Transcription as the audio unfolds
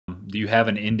Do you have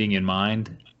an ending in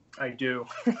mind? I do.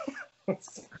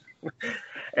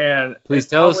 And please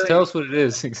tell us what it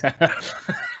is exactly.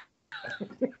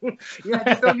 Yeah,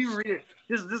 just don't even read it.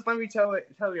 Just let me tell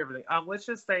you everything. Let's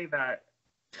just say that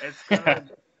it's gonna.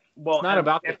 Well, it's not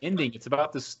about the ending. It's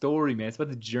about the story, man. It's about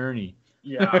the journey.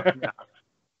 Yeah.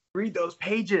 Read those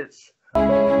pages.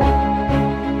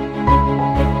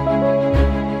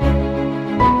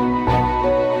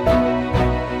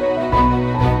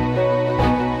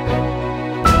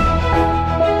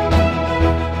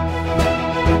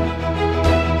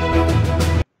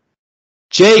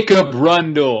 Jacob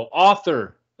Rundle,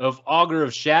 author of Augur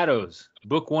of Shadows,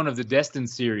 book 1 of the Destined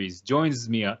series, joins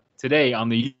me today on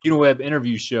the UniWeb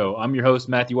interview show. I'm your host,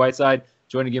 Matthew Whiteside,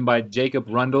 joined again by Jacob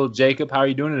Rundle. Jacob, how are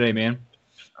you doing today, man?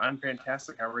 I'm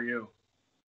fantastic. How are you?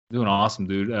 Doing awesome,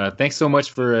 dude. Thanks so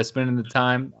much for spending the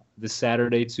time this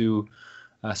Saturday to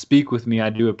speak with me. I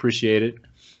do appreciate it.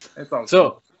 It's awesome.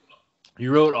 So,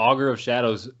 you wrote Augur of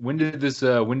Shadows. When did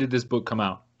this book come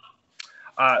out?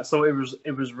 So it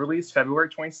was released February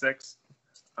 26th.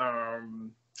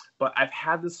 But I've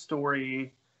had this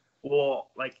story,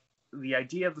 like the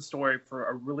idea of the story for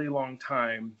a really long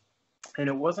time. And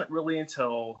it wasn't really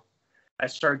until I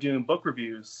started doing book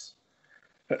reviews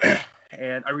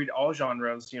and I read all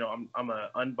genres. You know, I'm an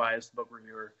unbiased book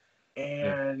reviewer.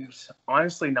 And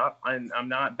honestly, I'm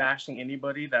not bashing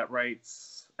anybody that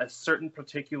writes a certain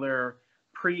particular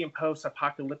pre and post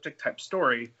apocalyptic type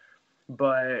story,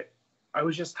 but I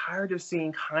was just tired of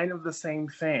seeing kind of the same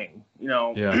thing, you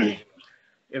know. Yeah.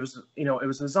 It was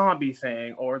a zombie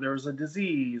thing, or there was a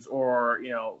disease, or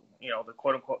you know the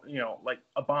quote unquote, like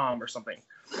a bomb or something.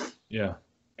 Yeah.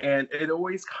 And it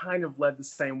always kind of led the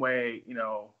same way,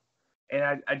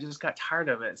 and I just got tired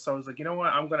of it. So I was like, you know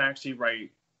what, I'm going to actually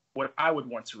write what I would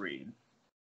want to read.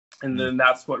 And then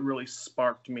that's what really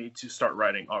sparked me to start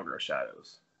writing Augur of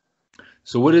Shadows.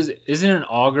 So isn't an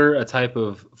auger a type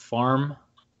of farming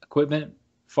equipment?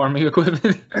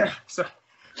 So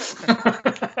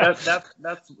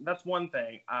that's one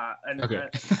thing. An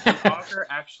augur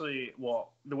actually,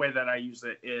 the way that I use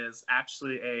it is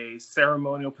actually a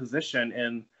ceremonial position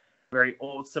in very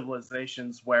old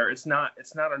civilizations where it's not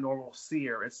a normal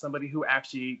seer. It's somebody who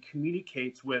actually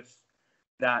communicates with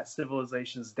that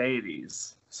civilization's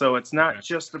deities. So it's not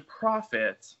just a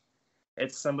prophet.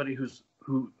 It's somebody who's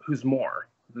more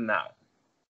than that.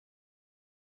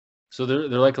 So they're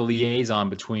like a liaison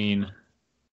between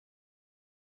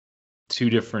two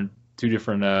different what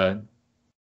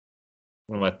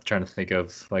am I trying to think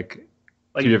of? Like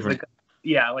two different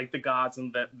like the gods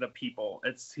and the people.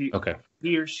 It's he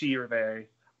or she or they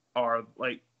are,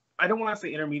 like, I don't want to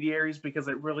say intermediaries, because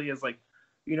it really is like,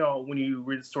 when you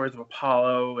read the stories of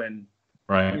Apollo and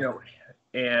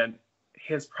and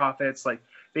his prophets, like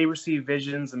they receive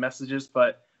visions and messages,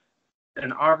 but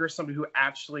an augur is somebody who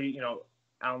actually,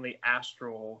 on the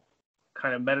astral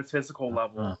kind of metaphysical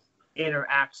level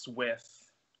interacts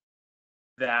with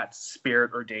that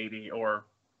spirit or deity or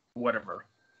whatever.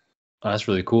 Oh, that's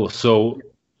really cool. So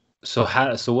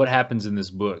what happens in this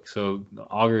book? So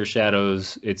Augur of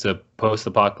Shadows, it's a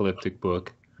post-apocalyptic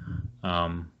book.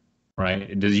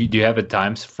 Right? Do you have a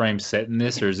time frame set in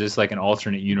this, or is this like an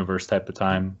alternate universe type of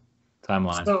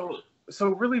timeline? So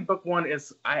really, book 1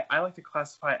 is I like to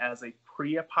classify it as a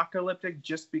pre-apocalyptic,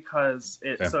 just because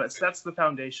it sets the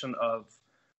foundation of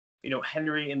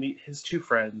Henry and his two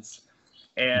friends,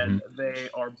 and they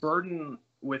are burdened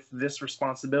with this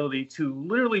responsibility to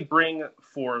literally bring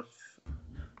forth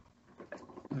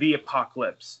the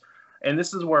apocalypse. And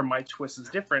this is where my twist is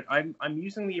different. I'm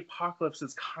using the apocalypse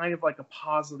as kind of like a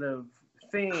positive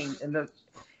thing, and the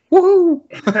woohoo,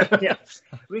 yeah,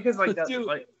 because like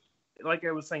that, like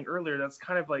I was saying earlier, that's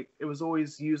kind of like, it was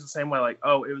always used the same way, like,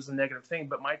 oh, it was a negative thing.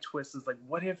 But my twist is like,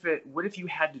 what if you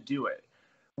had to do it?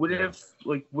 What if,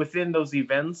 like, within those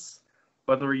events,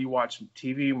 whether you watch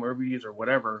TV, movies, or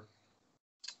whatever,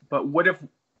 but what if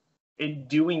in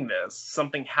doing this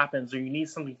something happens, or you need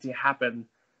something to happen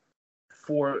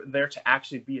for there to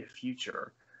actually be a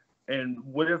future? And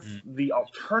what if the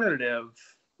alternative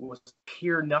was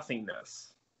pure nothingness?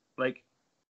 Like,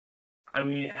 I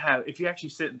mean, if you actually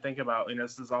sit and think about,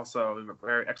 this is also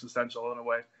very existential in a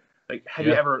way. Like, have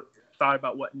you ever thought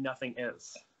about what nothing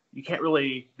is? You can't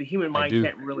really, the human mind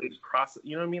can't really process,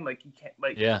 you know what I mean? Like, you can't,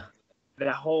 like,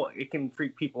 that whole, it can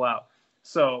freak people out.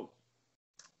 So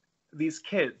these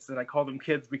kids, and I call them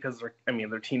kids because they're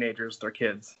teenagers, they're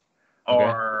kids,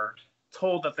 are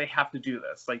told that they have to do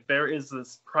this. Like, there is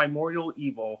this primordial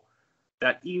evil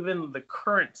that even the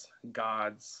current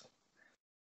gods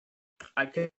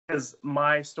because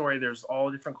my story, there's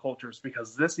all different cultures,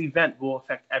 because this event will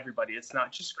affect everybody. It's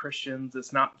not just Christians.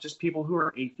 It's not just people who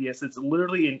are atheists. It's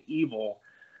literally an evil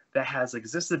that has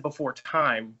existed before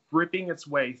time, ripping its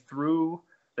way through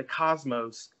the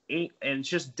cosmos and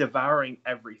just devouring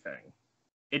everything.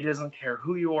 It doesn't care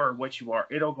who you are or what you are.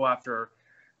 It'll go after,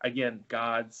 again,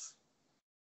 gods.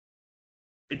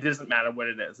 It doesn't matter what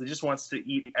it is. It just wants to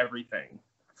eat everything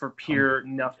for pure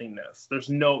nothingness. There's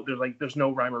no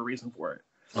rhyme or reason for it.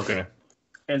 Okay.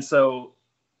 And so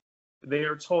they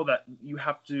are told that you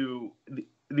have to,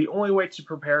 the only way to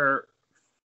prepare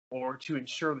or to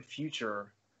ensure the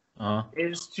future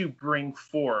is to bring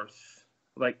forth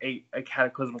like a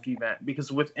cataclysmic event,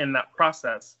 because within that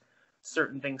process,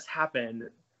 certain things happen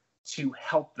to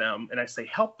help them. And I say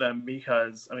help them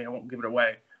because, I mean, I won't give it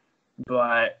away,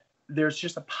 but there's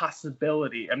just a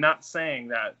possibility. I'm not saying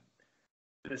that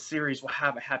the series will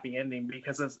have a happy ending,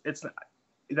 because it's not,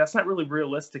 that's not really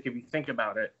realistic if you think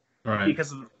about it. Right.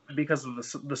 Because of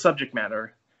the subject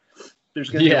matter. There's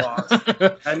going to be loss.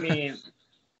 I mean,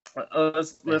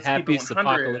 let's the happiest keep it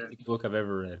 100. apocalyptic book I've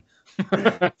ever read.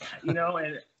 You know,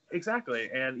 and exactly.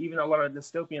 And even a lot of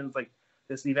dystopians, like,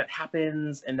 this event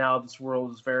happens, and now this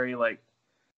world is very like,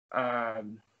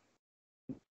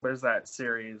 what is that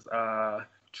series?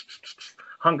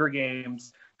 Hunger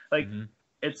Games. Like,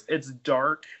 it's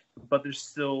dark, but there's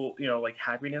still, you know, like,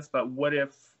 happiness. But what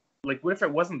if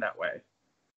it wasn't that way?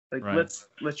 Like, right. let's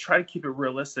try to keep it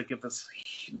realistic. If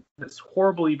this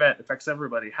horrible event affects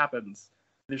everybody, happens,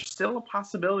 there's still a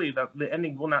possibility that the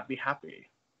ending will not be happy.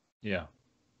 Yeah.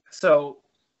 So,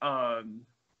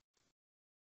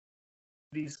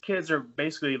 these kids are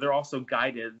basically, they're also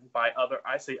guided by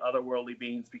otherworldly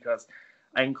beings, because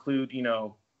I include, you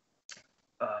know,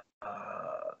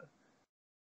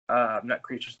 not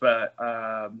creatures, but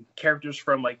characters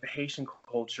from like the Haitian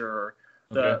culture,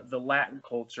 the Latin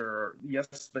culture,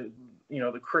 yes, the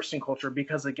Christian culture,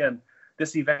 because again,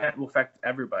 this event will affect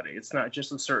everybody. It's not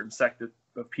just a certain sect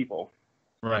of people.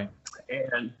 Right.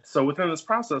 And so within this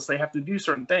process, they have to do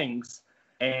certain things,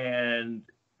 and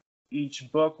each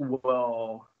book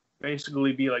will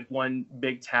basically be like one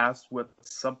big task with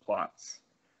subplots.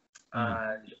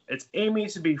 It's aiming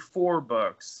to be 4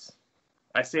 books.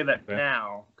 I say that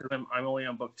now because I'm only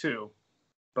on book 2,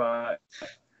 but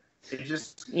it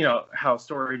just, you know, how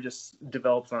story just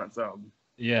develops on its own.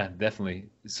 Yeah, definitely.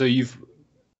 So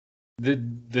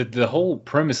the whole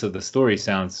premise of the story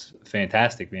sounds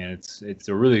fantastic, man. It's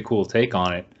a really cool take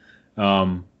on it.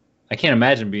 I can't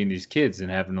imagine being these kids and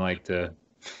having like to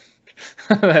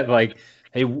like,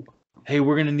 hey,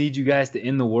 we're gonna need you guys to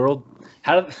end the world.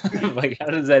 How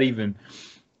does that even?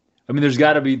 I mean, there's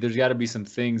got to be some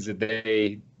things that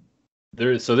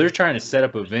they're trying to set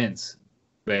up events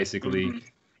basically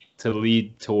to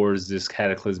lead towards this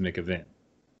cataclysmic event.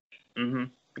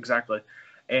 Exactly,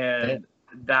 and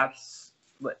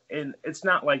it's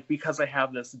not like because they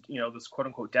have this, you know, this quote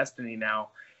unquote destiny now,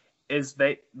 is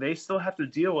they still have to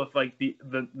deal with like the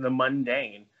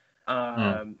mundane.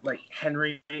 Like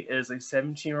Henry is a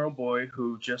 17-year-old boy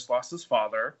who just lost his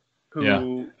father,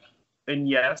 and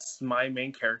yes, my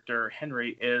main character,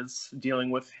 Henry, is dealing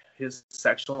with his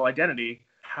sexual identity.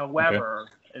 However,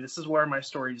 and this is where my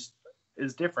story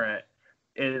is different,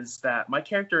 is that my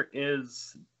character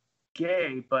is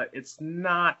gay, but it's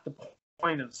not the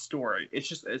point of the story.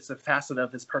 It's a facet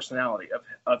of his personality,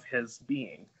 of his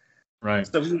being. Right.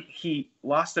 So he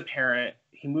lost a parent.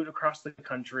 He moved across the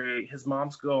country. His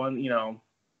mom's going, you know,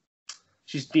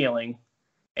 she's dealing,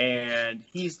 and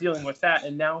he's dealing with that.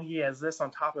 And now he has this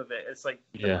on top of it. It's like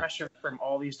the pressure from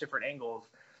all these different angles.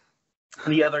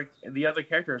 And the other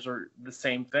characters are the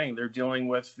same thing. They're dealing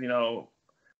with, you know,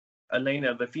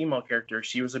 Elena, the female character.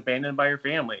 She was abandoned by her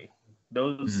family.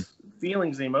 Those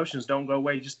feelings and emotions don't go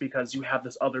away just because you have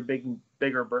this other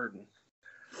bigger burden.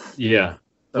 Yeah.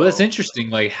 Well, that's interesting.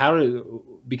 Like,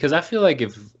 because I feel like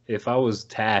if I was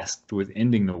tasked with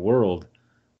ending the world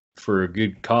for a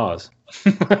good cause,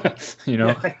 you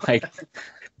know, like,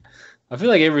 I feel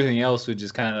like everything else would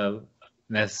just kind of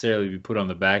necessarily be put on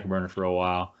the back burner for a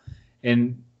while.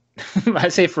 And I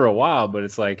say for a while, but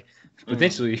it's like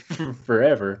potentially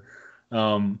forever.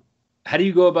 How do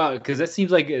you go about it? Because that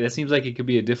seems like it could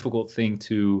be a difficult thing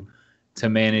to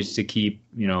manage to keep,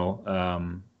 you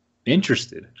know,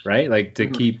 interested, right? Like to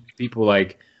keep people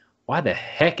like, why the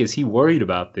heck is he worried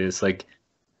about this? Like,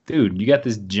 dude, you got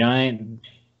this giant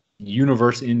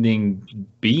universe-ending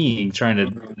being trying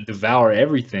to devour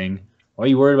everything. Why are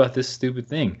you worried about this stupid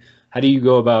thing? How do you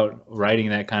go about writing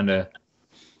that kind of?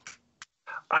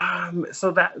 So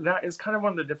that is kind of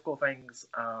one of the difficult things.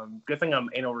 Good thing I'm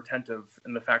anal retentive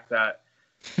in the fact that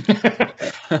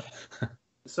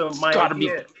So my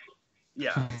idea,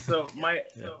 So my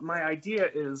idea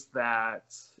is that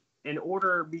in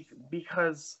order,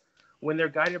 because when they're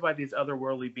guided by these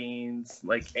otherworldly beings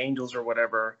like angels or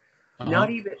whatever, not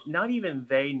even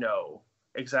they know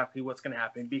exactly what's going to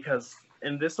happen, because,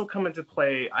 and this will come into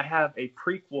play, I have a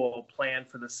prequel planned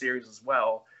for the series as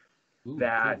well. Ooh,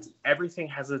 that cool. Everything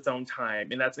has its own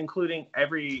time, and that's including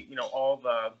every, all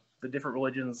the different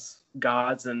religions,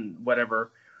 gods, and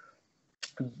whatever,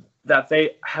 that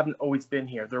they haven't always been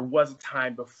here. There was a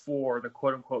time before the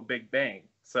quote unquote Big Bang.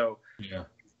 So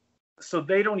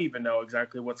they don't even know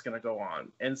exactly what's going to go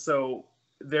on. And so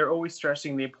they're always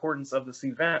stressing the importance of this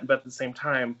event, but at the same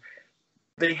time,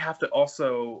 they have to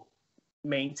also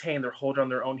maintain their hold on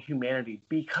their own humanity,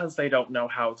 because they don't know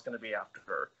how it's going to be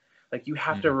after. Like, you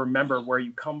have to remember where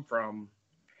you come from.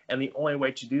 And the only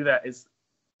way to do that is,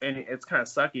 and it's kind of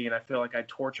sucky, and I feel like I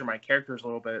torture my characters a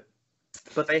little bit,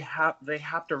 but they have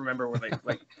to remember where they,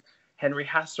 like, Henry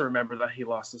has to remember that he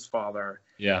lost his father.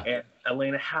 Yeah. And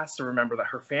Elena has to remember that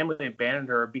her family abandoned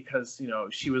her because,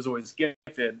 she was always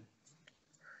gifted.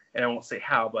 And I won't say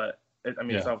how, but it's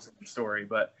obviously a story,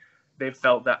 but they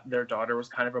felt that their daughter was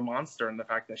kind of a monster, and the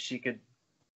fact that she could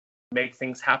make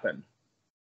things happen.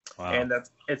 Wow. And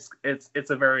that's it's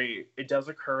a very, it does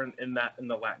occur in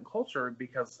the Latin culture,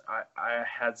 because I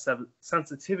had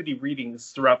sensitivity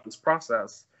readings throughout this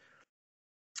process,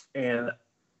 and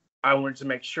I wanted to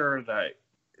make sure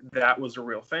that was a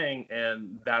real thing,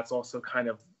 and that's also kind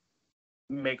of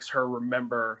makes her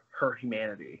remember her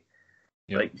humanity.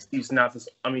 Yep. Like, she's not this,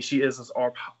 she is this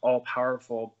all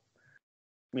powerful,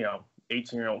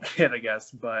 18-year-old kid, I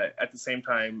guess, but at the same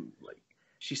time, like,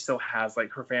 she still has, like,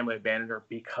 her family abandoned her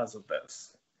because of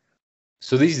this.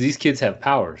 So these kids have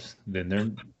powers, then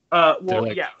they're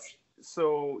like...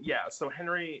 So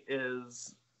Henry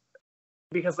is,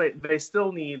 because they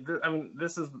still need,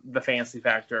 this is the fantasy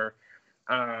factor,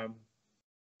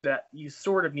 that you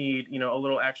sort of need, a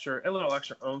little extra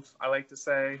oomph, I like to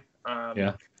say.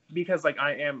 Because, like,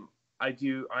 I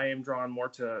am drawn more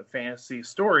to fantasy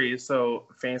stories, so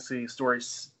fantasy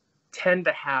stories tend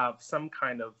to have some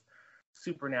kind of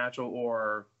supernatural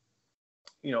or,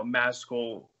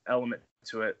 magical element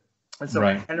to it. And so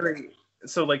Henry,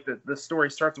 so, like, the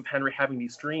story starts with Henry having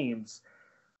these dreams,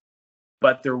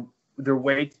 but they're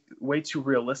way too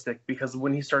realistic, because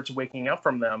when he starts waking up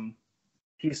from them,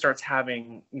 he starts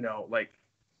having, like,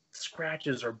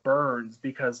 scratches or burns,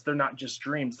 because they're not just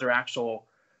dreams, they're actual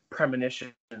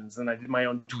premonitions. And I did my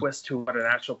own twist to what an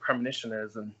actual premonition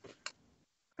is,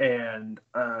 and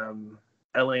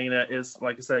Elena is,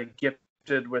 like I said,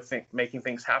 gifted with making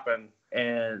things happen,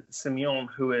 and Simeon,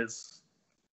 who is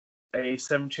a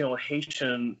 17-year-old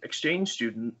Haitian exchange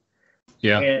student,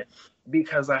 and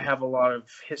because I have a lot of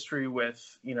history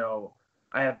with,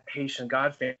 I have Haitian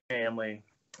God family,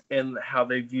 and how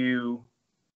they view,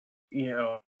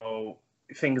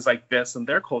 things like this in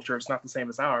their culture, it's not the same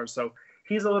as ours. So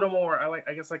he's a little more,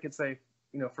 I guess I could say,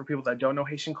 for people that don't know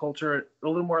Haitian culture, a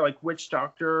little more like witch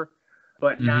doctor,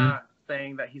 but not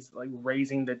saying that he's, like,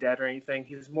 raising the dead or anything.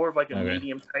 He's more of, like, a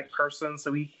medium type person.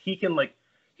 So he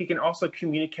can also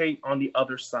communicate on the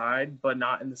other side, but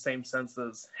not in the same sense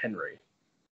as Henry.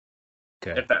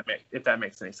 Okay. If that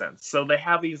makes any sense. So they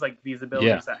have these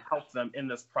abilities that help them in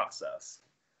this process.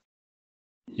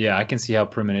 Yeah, I can see how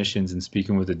premonitions and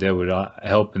speaking with the dead would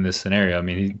help in this scenario.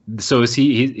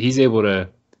 He's able to,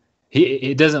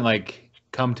 it doesn't, like,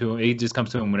 come to him. It just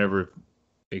comes to him whenever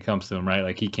it comes to him, right?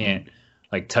 Like, he can't,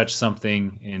 like, touch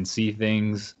something and see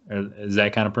things. Or is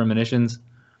that kind of premonitions?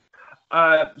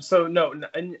 So no,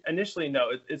 initially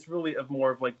no. It's really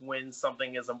more of, like, when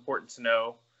something is important to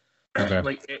know. Okay.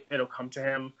 Like, it'll come to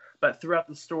him. But throughout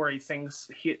the story,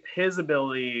 his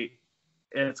ability,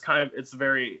 it's a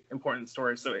very important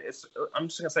story. So I'm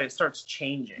just gonna say it starts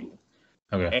changing.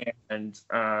 Okay. And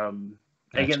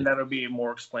again, that'll be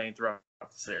more explained throughout the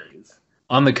series.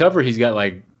 On the cover, he's got,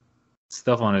 like,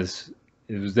 stuff on his.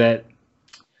 Was that,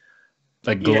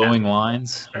 like, glowing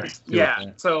lines?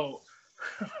 So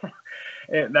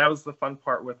and that was the fun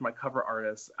part with my cover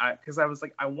artist, because I was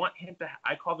like, I want him to.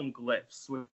 I call them glyphs,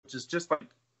 which is just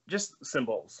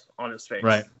symbols on his face.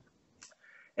 Right.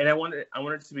 And I wanted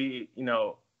it to be,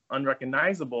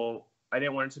 unrecognizable. I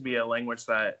didn't want it to be a language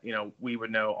that, we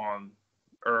would know on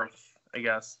Earth, I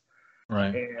guess.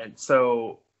 Right. And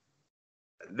so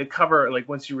the cover, like,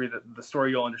 once you read the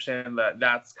story, you'll understand that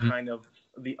that's kind of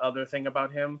the other thing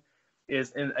about him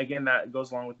is, and again, that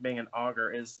goes along with being an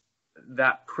augur, is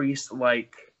that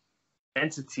priest-like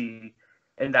entity,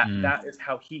 and that is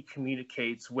how he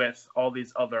communicates with all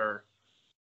these other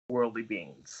worldly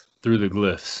beings. Through the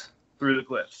glyphs. Through the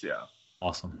glyphs, yeah.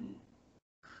 Awesome.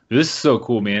 This is so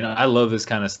cool, man. I love this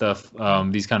kind of stuff.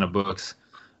 These kind of books.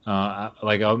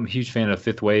 Like I'm a huge fan of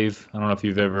Fifth Wave. I don't know if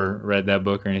you've ever read that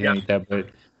book or anything like that, but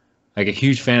like a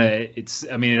huge fan of it. It's,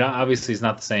 I mean, it obviously it's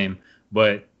not the same,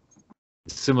 but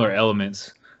similar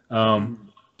elements.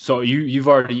 So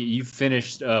you've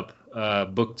finished up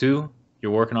book 2.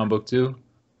 You're working on book 2.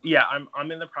 Yeah,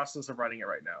 I'm in the process of writing it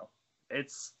right now.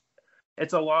 It's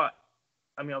a lot.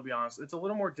 I mean, I'll be honest, it's a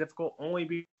little more difficult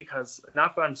only because,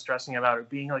 not that I'm stressing about it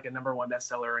being like a #1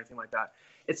 bestseller or anything like that.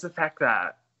 It's the fact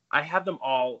that I have them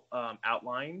all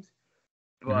outlined,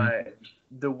 but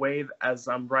the way as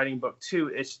I'm writing book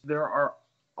 2, there are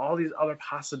all these other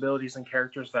possibilities and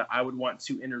characters that I would want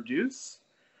to introduce.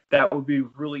 That would be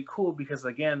really cool because,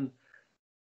 again,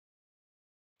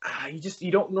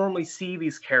 you don't normally see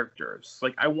these characters.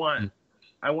 Like I want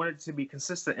it to be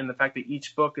consistent in the fact that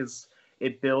each book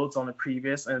it builds on the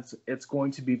previous, and it's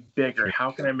going to be bigger.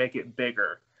 How can I make it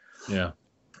bigger? Yeah.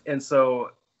 And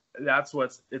so that's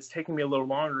it's taking me a little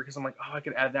longer because I'm like, oh, I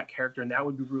could add that character, and that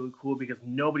would be really cool because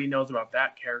nobody knows about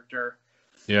that character.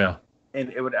 Yeah.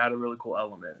 And it would add a really cool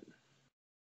element.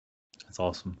 That's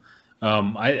awesome.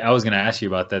 I was going to ask you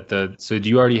about that. So do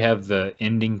you already have the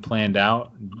ending planned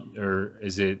out, or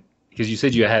is it because you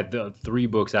said you had the 3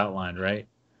 books outlined, right?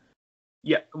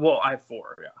 Yeah. Well, I have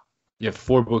 4. Yeah. You have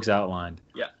 4 books outlined.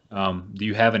 Yeah. Do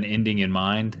you have an ending in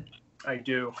mind? I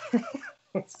do.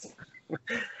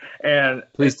 And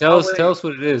please tell us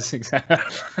what it is exactly.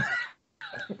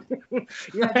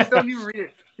 Yeah, just let me read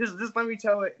it. Just let me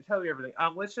tell you everything.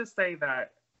 Let's just say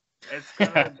that it's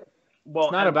gonna. Well,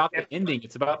 it's not about the ending.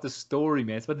 It's about the story,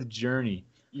 man. It's about the journey.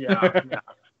 Yeah.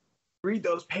 Read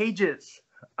those pages.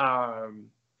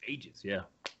 Pages, yeah.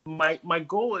 My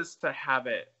goal is to have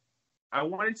it. I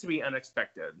want it to be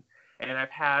unexpected, and I've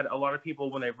had a lot of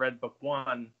people when they've read book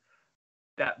 1,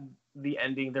 that the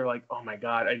ending, they're like, "Oh my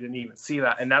god, I didn't even see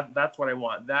that," and that's what I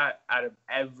want. That out of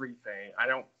everything,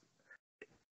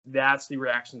 that's the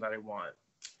reaction that I want.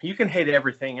 You can hate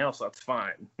everything else, that's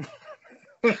fine.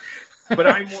 But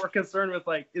I'm more concerned with,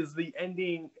 like, is the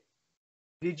ending,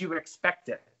 did you expect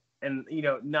it? And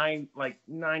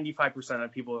 95%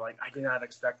 of people are like, I did not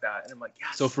expect that. And I'm like,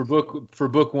 yes. So for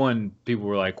book 1, people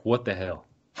were like, what the hell?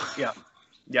 Yeah.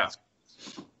 Yeah.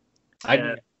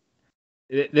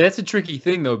 That's a tricky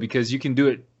thing though, because you can do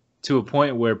it to a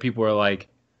point where people are like,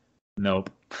 nope,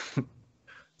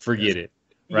 forget it.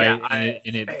 Right. Yeah,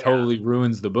 and it totally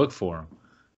ruins the book for them.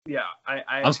 Yeah,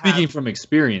 I'm speaking from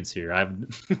experience here. I'm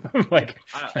like,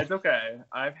 it's okay.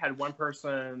 I've had one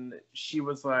person. She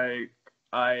was like,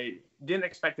 I didn't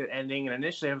expect it ending, and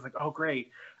initially I was like, oh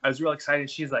great. I was real excited.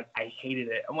 She's like, I hated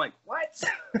it. I'm like, what?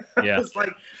 Yeah. I was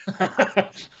like,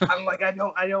 I'm like, I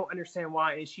don't understand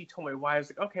why. And she told me why. I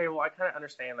was like, okay, well, I kind of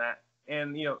understand that.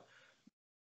 And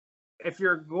if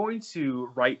you're going to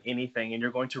write anything and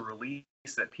you're going to release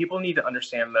it, people need to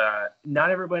understand that not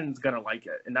everyone's gonna like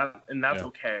it, and that's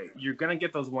okay. You're gonna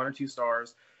get those 1 or 2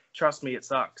 stars. Trust me, it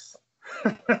sucks.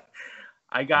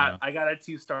 I got a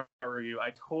 2-star review.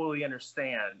 I totally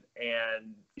understand,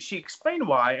 and she explained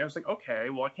why. I was like,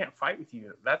 okay, well, I can't fight with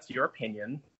you. That's your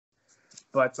opinion,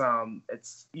 but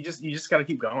it's you just got to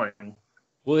keep going.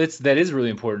 Well, that is really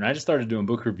important. I just started doing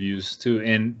book reviews too,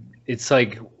 and it's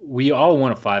like we all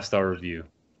want a 5-star review,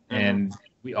 and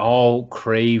we all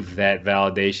crave that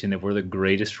validation that we're the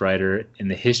greatest writer in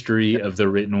the history of the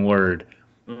written word.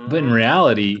 But in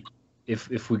reality,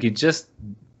 if we could just,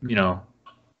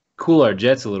 cool our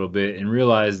jets a little bit and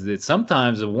realize that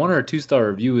sometimes a 1 or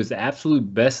 2-star review is the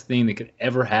absolute best thing that could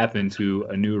ever happen to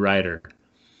a new writer.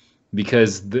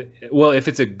 Because if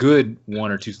it's a good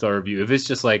 1 or 2-star review, if it's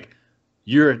just like,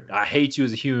 I hate you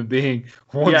as a human being,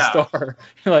 1 star.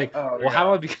 You're like, how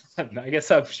do I become? I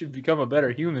guess I should become a better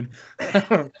human.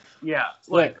 Yeah,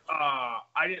 like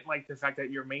I didn't like the fact that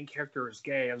your main character is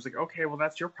gay. I was like, okay, well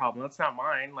that's your problem. That's not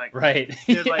mine. Like, right?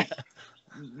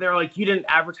 They're like, you didn't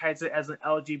advertise it as an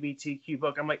LGBTQ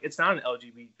book. I'm like, it's not an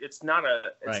LGBT. It's not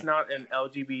an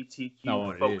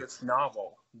LGBTQ focused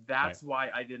novel. That's why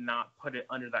I did not put it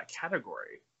under that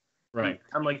category. Right.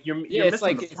 I'm like, you're it's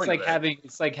like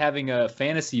having a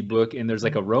fantasy book and there's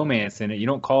like a romance in it. You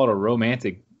don't call it a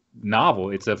romantic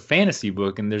novel. It's a fantasy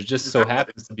book and there's just so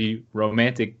happens to be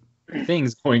romantic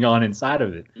things going on inside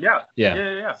of it. Yeah.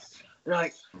 They're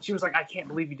like, she was like, I can't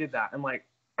believe you did that. I'm like,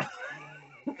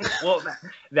 well,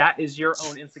 that is your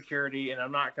own insecurity, and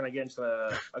I'm not going to get into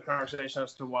a conversation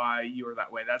as to why you were that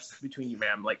way. That's between you,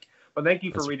 ma'am. Like, but thank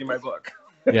you for reading my book.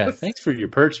 Yeah, thanks for your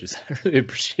purchase. I really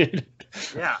appreciate it.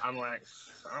 Yeah, I'm like,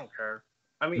 I don't care.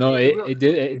 I mean, no,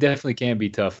 it definitely can be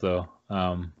tough though.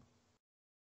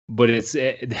 but it's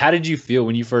how did you feel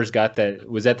when you first got that?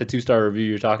 Was that the 2-star review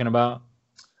you're talking about?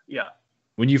 Yeah.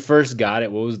 When you first got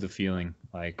it, what was the feeling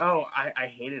like? Oh, I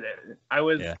hated it. I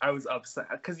was upset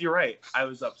because you're right. I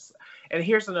was upset. And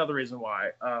here's another reason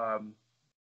why.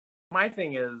 My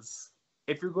thing is,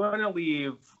 if you're going to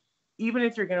leave, even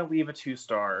if you're going to leave a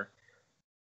 2-star,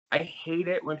 I hate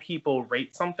it when people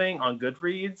rate something on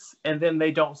Goodreads and then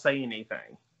they don't say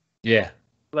anything. Yeah.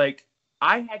 Like,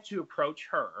 I had to approach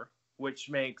her, which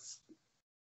makes,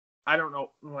 I don't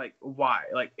know, like, why.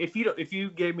 Like, if you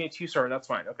gave me a 2-star, that's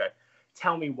fine. Okay.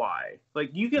 Tell me why. Like,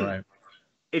 you can, Right.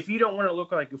 if you don't want to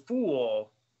look like a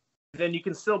fool, then you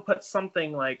can still put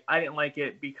something like, I didn't like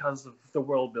it because of the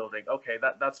world building. Okay,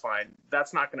 that's fine.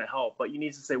 That's not going to help. But you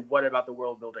need to say, what about the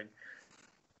world building?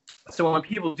 So when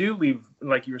people do leave,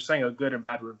 like you were saying, a good and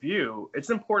bad review, it's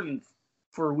important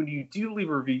for when you do leave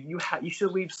a review, you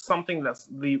should leave something that's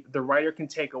the writer can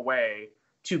take away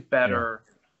to better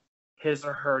his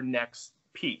or her next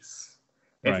piece.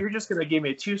 If you're just going to give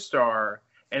me a 2-star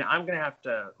and I'm going to have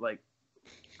to like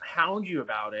hound you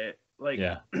about it, like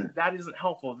that isn't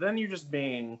helpful. Then you're just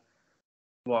being,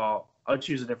 well, I'll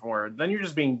choose a different word. Then you're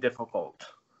just being difficult.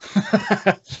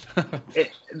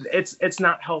 It's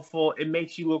not helpful. It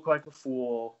makes you look like a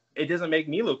fool. It doesn't make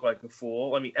me look like a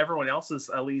fool. I mean, everyone else is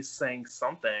at least saying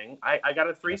something. I got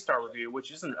a 3-star review,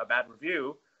 which isn't a bad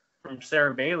review, from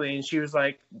Sarah Bailey, and she was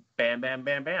like, bam, bam,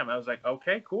 bam, bam. I was like,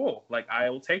 okay, cool. Like, I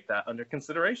will take that under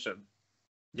consideration.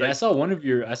 Yeah, I saw one of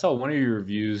your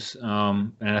reviews,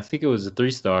 and I think it was a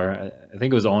 3-star. I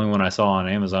think it was the only one I saw on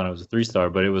Amazon. It was a 3-star,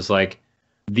 but it was like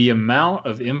the amount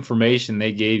of information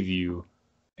they gave you,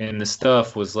 and the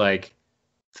stuff was like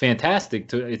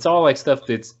fantastic. It's all like stuff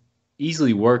that's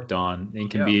easily worked on and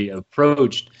can be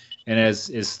approached. And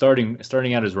as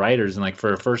starting out as writers, and like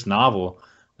for a first novel,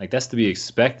 like that's to be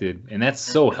expected, and that's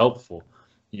so helpful.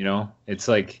 You know, it's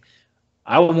like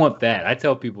I want that. I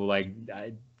tell people like,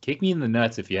 kick me in the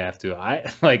nuts if you have to.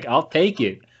 I'll take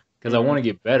it because I want to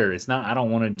get better. It's not. I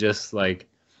don't want to just like.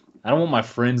 I don't want my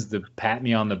friends to pat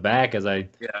me on the back as I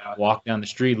walk down the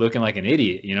street looking like an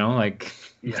idiot. You know, like.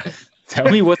 Tell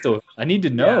me I need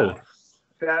to know.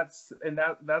 That's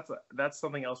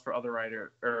something else for other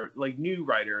writers or like new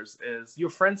writers is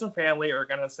your friends and family are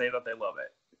gonna say that they love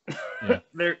it. Yeah.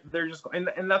 they're just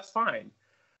and that's fine,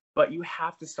 but you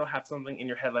have to still have something in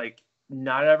your head like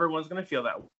not everyone's gonna feel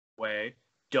that way.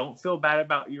 Don't feel bad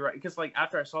about you, right? Because like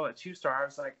after I saw that 2-star, I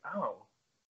was like, oh,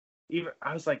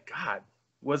 I was like, God,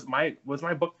 was my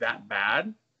book that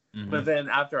bad? Mm-hmm. But then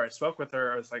after I spoke with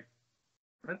her, I was like,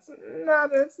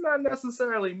 it's not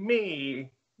necessarily me.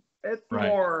 It's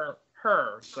more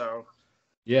her. So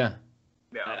yeah,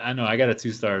 I know. I got a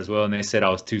 2-star as well, and they said I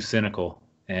was too cynical,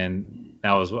 and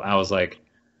I was like,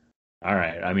 all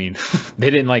right. I mean,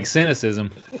 they didn't like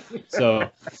cynicism, so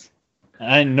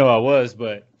I didn't know I was,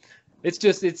 but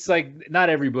it's like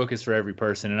not every book is for every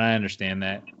person, and I understand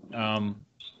that.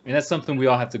 And that's something we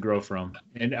all have to grow from.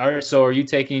 And are you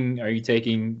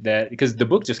taking that because the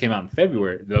book just came out in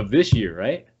February of this year,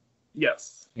 right?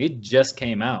 Yes. It just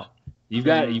came out. You've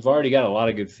already got a lot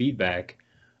of good feedback.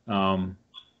 So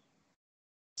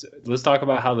let's talk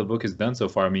about how the book has done so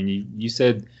far. I mean, you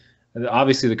said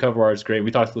obviously the cover art's great.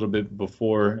 We talked a little bit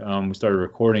before we started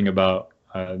recording about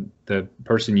the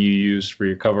person you use for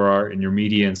your cover art and your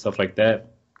media and stuff like that.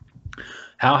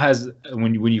 How has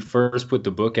when you first put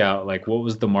the book out, like what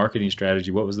was the marketing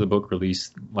strategy? What was the book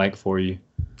release like for you?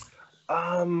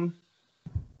 Did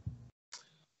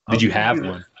you have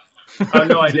one? Oh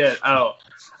no, I did. Oh,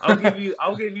 I'll give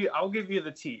you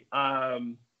the tea.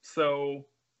 So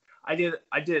I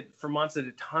did for months. I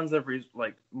did tons of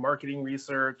marketing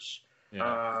research.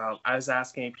 Yeah. I was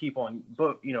asking people on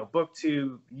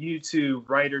BookTube, YouTube,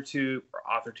 WriterTube, or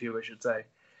AuthorTube, I should say,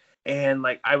 and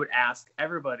like I would ask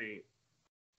everybody,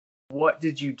 what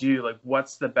did you do? Like,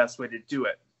 what's the best way to do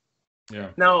it? Yeah.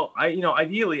 Now,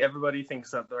 ideally, everybody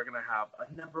thinks that they're going to have a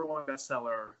 #1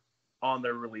 bestseller on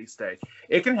their release day.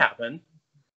 It can happen.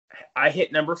 I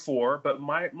hit #4, but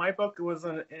my book was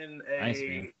in a. Nice,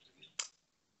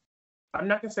 I'm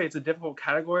not gonna say it's a difficult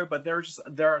category, but there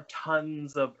are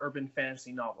tons of urban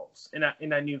fantasy novels, and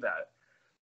I knew that.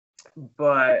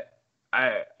 But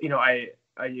I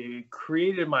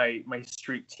created my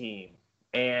street team,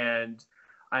 and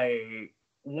I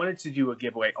wanted to do a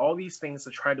giveaway. All these things to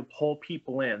try to pull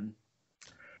people in,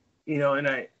 and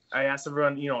I asked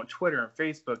everyone, on Twitter and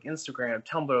Facebook, Instagram,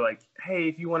 Tumblr, like, hey,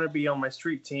 if you want to be on my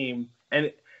street team,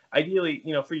 and ideally,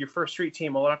 for your first street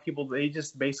team, a lot of people, they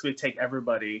just basically take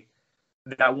everybody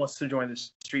that wants to join the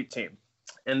street team.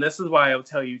 And this is why I will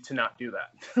tell you to not do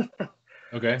that.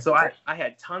 Okay. So I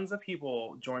had tons of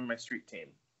people join my street team.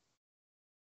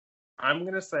 I'm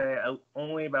gonna say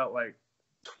only about like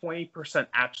 20%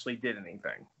 actually did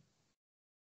anything,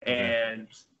 and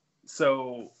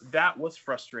so that was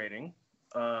frustrating.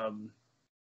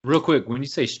 Real quick, when you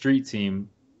say street team,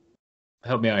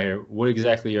 help me out here. What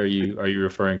exactly are you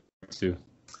referring to?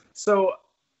 So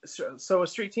a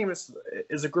street team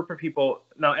is a group of people.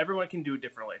 Now everyone can do it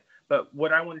differently, but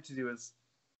what I wanted to do is,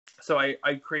 so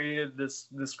I created this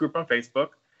group on Facebook,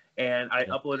 and I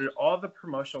uploaded all the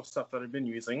promotional stuff that I've been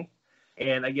using,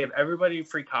 and I gave everybody a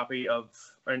free copy of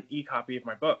an e-copy of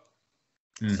my book.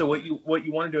 So what you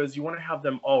want to do is you want to have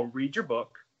them all read your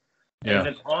book, and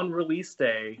then on release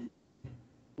day,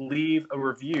 leave a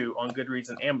review on Goodreads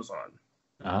and Amazon.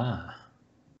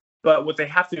 But what they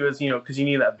have to do is, because you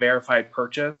need that verified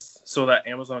purchase so that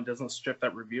Amazon doesn't strip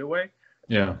that review away.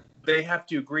 Yeah. They have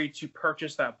to agree to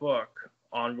purchase that book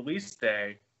on release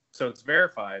day, so it's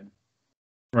verified.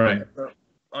 Right. So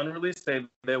on release day,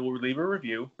 they will leave a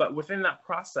review. But within that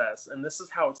process, and this is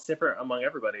how it's different among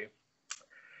everybody,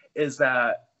 is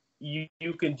that you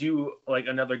can do like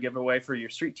another giveaway for your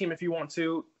street team if you want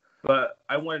to. But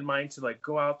I wanted mine to like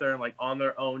go out there and like on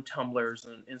their own Tumblrs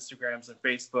and Instagrams and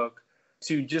Facebook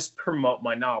to just promote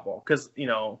my novel, because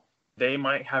they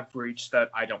might have reach that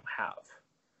I don't have.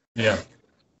 Yeah.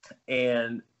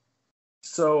 And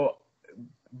so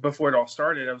before it all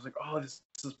started, I was like, oh, this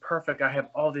is perfect. I have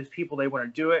all these people, they want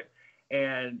to do it.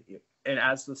 And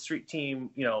as the street team,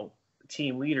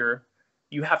 team leader,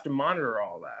 you have to monitor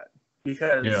all that,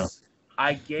 because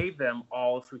I gave them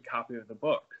all a free copy of the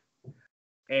book.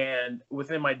 And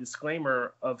within my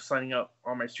disclaimer of signing up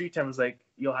on my street team, I was like,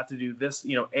 you'll have to do this,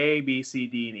 A, B, C,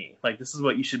 D, and E. Like, this is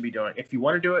what you should be doing. If you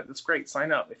want to do it, that's great.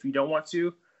 Sign up. If you don't want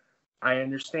to, I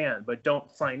understand. But don't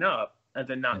sign up and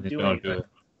then not do anything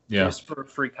just for a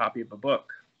free copy of a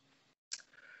book.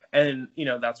 And,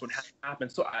 that's what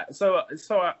happened. So I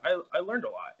learned a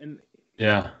lot. And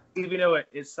even though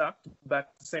it sucked, but at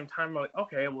the same time, I'm like,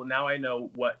 okay, well, now I know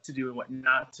what to do and what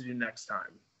not to do next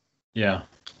time. Yeah.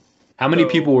 How many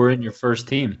people were in your first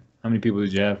team? How many people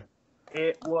did you have?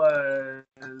 It was,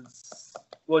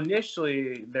 well,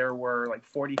 initially there were like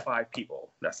 45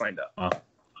 people that signed up. Wow.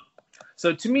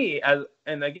 So to me,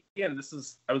 and again,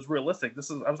 I was realistic.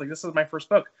 I was like, this is my first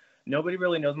book. Nobody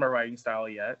really knows my writing style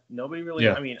yet. Nobody really,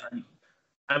 I mean,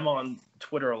 I'm on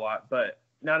Twitter a lot, but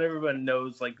not everyone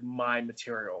knows like my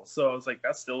material. So I was like,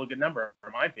 that's still a good number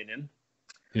in my opinion.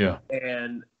 Yeah.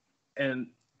 And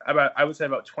I would say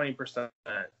about 20%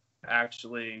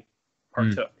 actually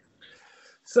partook.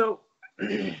 So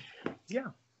yeah,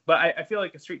 but I feel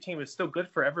like a street team is still good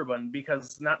for everyone,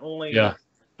 because not only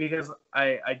because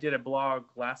I did a blog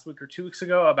last week or 2 weeks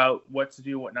ago about what to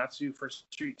do, what not to do for a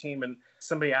street team, and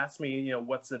somebody asked me,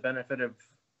 what's the benefit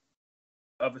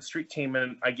of a street team,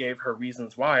 and I gave her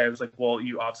reasons why. I was like, well,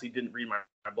 you obviously didn't read my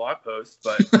blog post,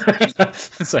 but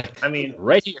it's like, I mean,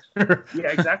 right here.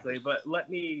 Yeah, exactly. But let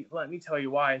me tell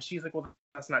you why. And she's like, well,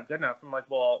 that's not good enough. I'm like,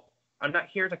 well, I'm not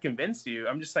here to convince you.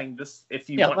 I'm just saying this. If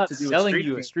you want to do selling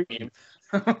a street team.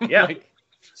 Yeah.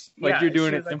 like you're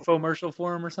doing an infomercial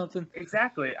for him or something.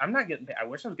 Exactly. I'm not getting paid. I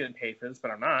wish I was getting paid for this,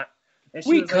 but I'm not. And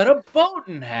we cut a boat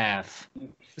in half.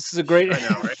 This is a great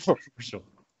infomercial.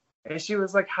 And she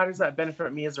was like, how does that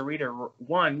benefit me as a reader?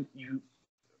 One,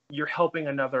 you're helping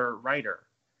another writer.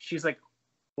 She's like,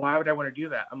 why would I want to do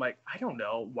that? I'm like, I don't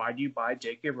know. Why do you buy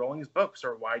J.K. Rowling's books,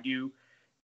 or why do you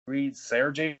read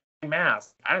Sarah J.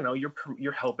 Maas? I don't know.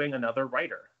 You're helping another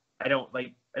writer. I don't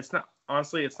like. It's not,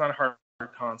 honestly, it's not a hard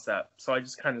concept. So I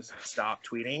just kind of stopped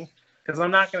tweeting, because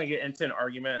I'm not going to get into an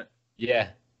argument. Yeah.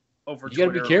 Over you got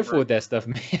to be careful with that stuff,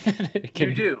 man. It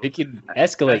can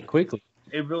escalate quickly.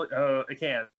 It really it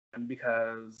can,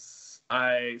 because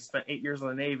I spent 8 years in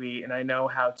the Navy and I know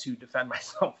how to defend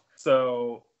myself.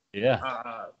 So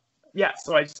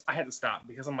so I had to stop,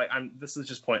 because I'm like, this is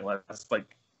just pointless.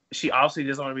 Like, she obviously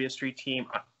doesn't want to be a street team.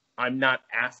 I'm not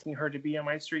asking her to be on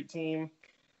my street team.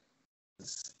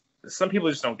 Some people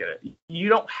just don't get it. You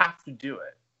don't have to do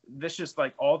it. This just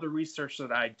like all the research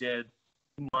that I did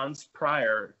months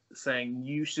prior saying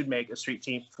you should make a street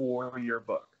team for your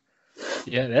book.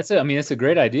 Yeah, that's a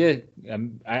great idea.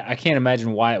 I can't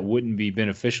imagine why it wouldn't be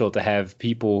beneficial to have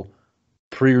people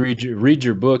read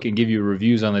your book and give you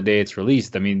reviews on the day it's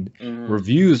released. I mean,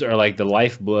 reviews are like the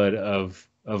lifeblood of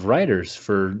writers.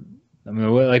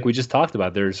 Like we just talked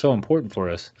about, they're so important for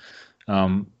us.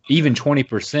 Even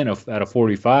 20% out of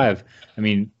 45. I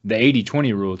mean, the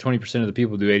 80-20 rule. 20% of the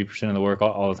people do 80% of the work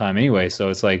all the time anyway. So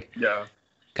it's like,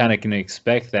 kind of can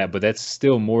expect that, but that's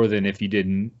still more than if you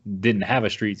didn't have a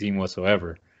street team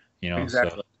whatsoever.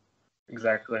 Exactly. So.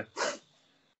 Exactly.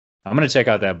 I'm gonna check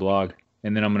out that blog,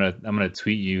 and then I'm gonna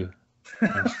tweet you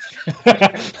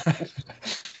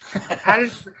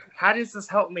How does this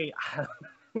help me?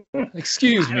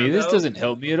 Excuse me, this doesn't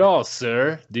help me at all,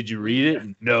 sir. Did you read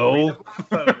it? No.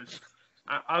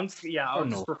 I'll just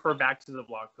refer back to the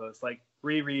blog post. Like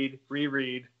reread.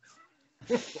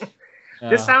 This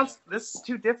is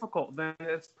too difficult. Then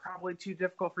it's probably too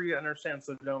difficult for you to understand.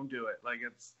 So don't do it. Like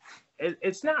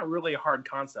it's not really a hard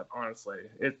concept, honestly.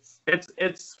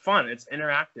 It's fun. It's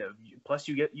interactive. Plus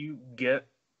you get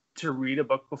to read a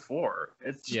book before.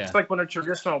 It's just like when a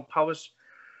traditional published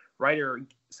writer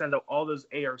sends out all those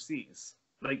ARCs.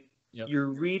 Like you're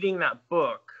reading that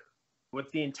book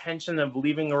with the intention of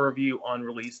leaving a review on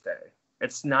release day.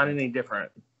 It's not any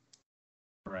different.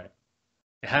 Right.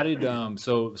 How did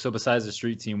so besides the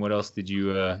street team, what else did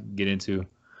you get into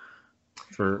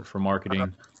for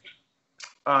marketing?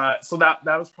 So that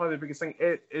was probably the biggest thing.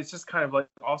 It's just kind of like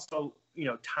also,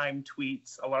 time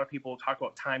tweets. A lot of people talk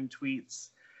about time tweets.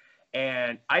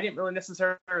 And I didn't really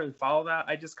necessarily follow that.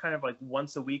 I just kind of like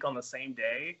once a week on the same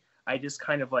day, I just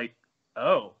kind of like,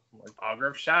 Augur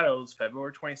of Shadows,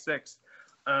 February 26th.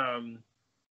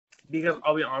 Because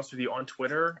I'll be honest with you, on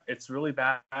Twitter, it's really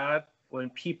bad when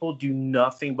people do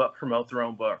nothing but promote their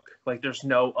own book. Like there's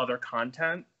no other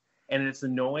content and it's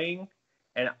annoying.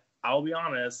 And I'll be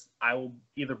honest, I will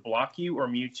either block you or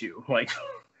mute you. Like,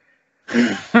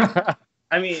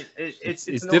 I mean, it's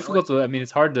difficult to. I mean,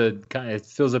 it's hard to kind of. It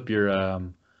fills up your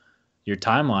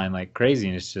timeline like crazy,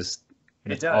 and it's just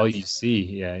all you see.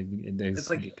 Yeah, it's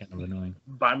like kind of annoying.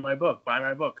 Buy my book.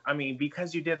 I mean,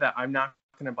 because you did that, I'm not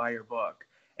going to buy your book,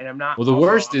 and I'm not. Well, the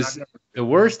worst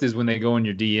is when they go in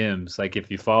your DMs. Like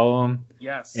if you follow them,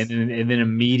 yes, and then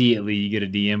immediately you get a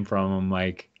DM from them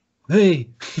like, "Hey,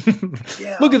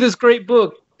 look at this great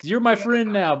book. You're my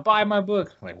friend now. Buy my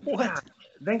book." Like what? Yeah.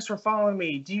 Thanks for following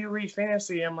me. Do you read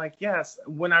fantasy? I'm like, yes.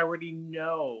 When I already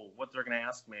know what they're going to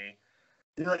ask me.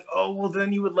 They're like, oh, well,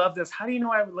 then you would love this. How do you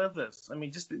know I would love this? I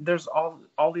mean, just there's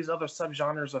all these other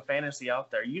subgenres of fantasy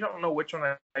out there. You don't know which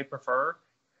one I prefer.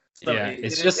 So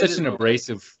it's just such an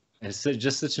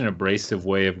abrasive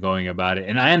way of going about it.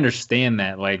 And I understand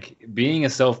that. Like, being a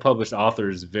self-published author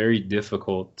is very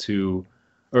difficult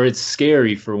or it's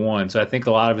scary for one. So I think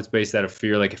a lot of it's based out of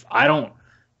fear. Like, if I don't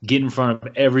get in front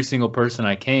of every single person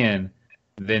I can,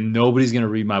 then nobody's going to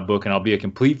read my book and I'll be a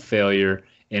complete failure.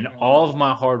 And all of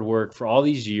my hard work for all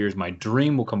these years, my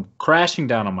dream will come crashing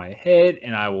down on my head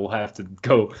and I will have to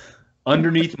go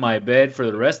underneath my bed for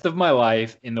the rest of my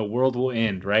life and the world will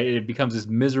end, right? It becomes this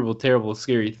miserable, terrible,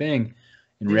 scary thing.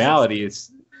 In reality,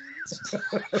 it's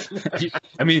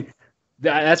I mean,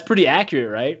 that's pretty accurate,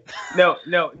 right? No,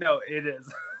 it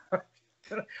is.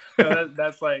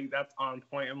 That's on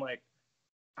point. I'm like,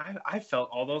 I felt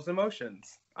all those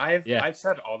emotions. I've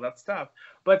said all that stuff,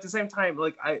 but at the same time,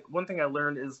 like one thing I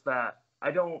learned is that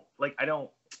I don't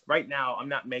right now. I'm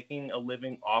not making a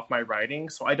living off my writing,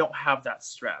 so I don't have that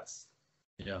stress.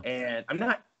 Yeah, and I'm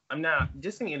not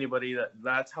dissing anybody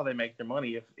that's how they make their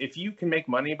money. If you can make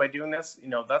money by doing this,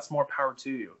 that's more power to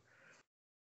you.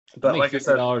 But like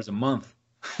 $50 a month.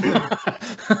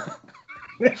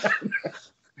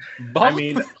 I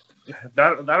mean,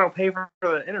 that'll pay for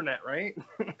the internet, right?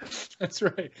 That's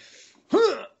right.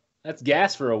 That's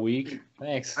gas for a week.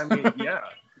 Thanks. I mean, yeah.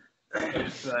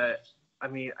 But I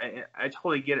mean, I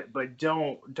totally get it, but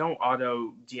don't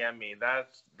auto DM me.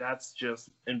 That's just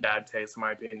in bad taste, in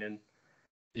my opinion.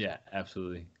 Yeah,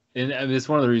 absolutely. And I mean, it's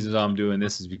one of the reasons I'm doing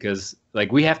this is because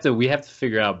like we have to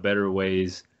figure out better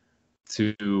ways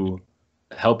to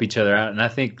help each other out, and I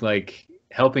think like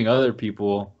helping other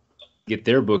people get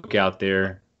their book out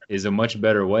there is a much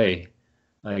better way.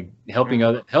 Like helping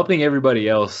everybody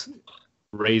else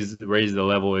raise the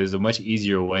level is a much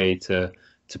easier way to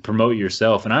promote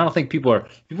yourself. And I don't think people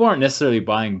aren't necessarily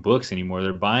buying books anymore.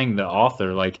 They're buying the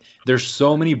author. Like there's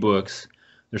so many books,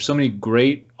 there's so many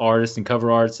great artists and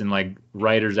cover arts and like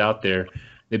writers out there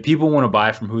that people want to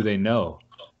buy from who they know.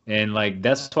 And like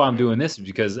that's why I'm doing this,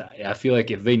 because I feel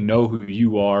like if they know who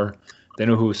you are, they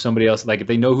know who somebody else, like if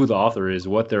they know who the author is,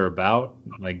 what they're about,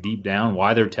 like deep down,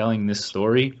 why they're telling this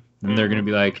story, then they're going to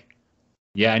be like,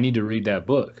 yeah, I need to read that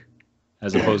book,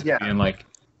 as opposed to being like,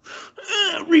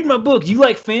 read my book. You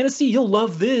like fantasy? You'll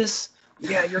love this.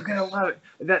 Yeah, you're going to love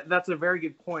it. That's a very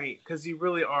good point, because you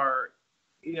really are,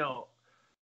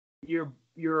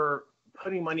 you're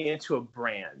putting money into a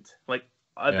brand. Like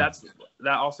that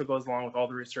also goes along with all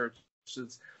the research.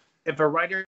 If a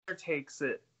writer takes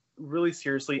it really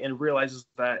seriously and realizes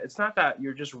that it's not that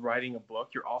you're just writing a book,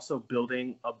 you're also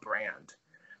building a brand.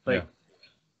 Like,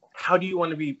 how do you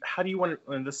want to,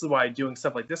 and this is why doing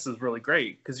stuff like this is really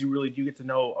great, because you really do get to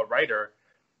know a writer,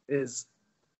 is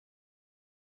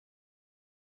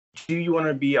do you want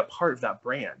to be a part of that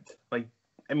brand? Like,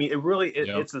 I mean,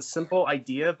 it's a simple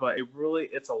idea, but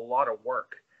it's a lot of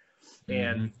work.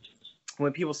 And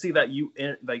when people see that you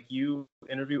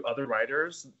interview other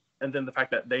writers, and then the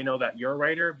fact that they know that you're a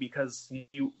writer because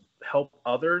you help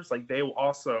others, like they will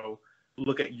also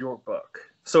look at your book.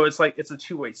 So it's like, it's a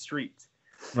two-way street.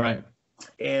 Right.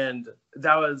 And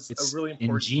that was a really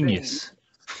important ingenious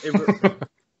thing.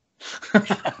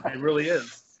 It really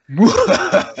is.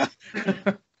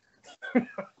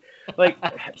 Like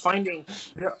finding,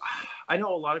 I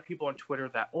know a lot of people on Twitter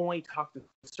that only talk to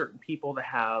certain people that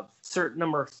have certain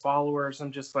number of followers.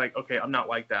 I'm just like, okay, I'm not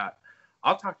like that.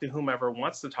 I'll talk to whomever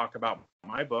wants to talk about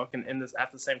my book, and this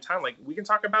at the same time, like we can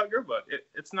talk about your book.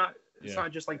 It's not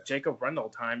just like Jacob Rundle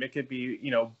time. It could be,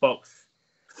 both.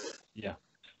 Yeah.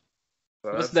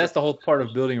 So that's the whole part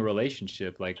of building a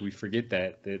relationship. Like we forget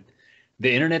that the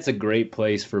internet's a great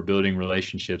place for building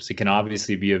relationships. It can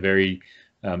obviously be a very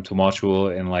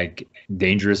tumultuous and like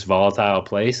dangerous, volatile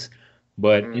place,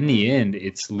 but in the end,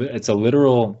 it's a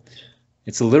literal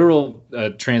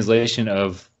translation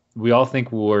of, we all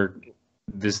think we're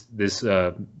this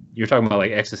you're talking about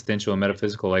like existential and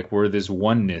metaphysical, like we're this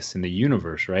oneness in the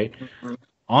universe, right?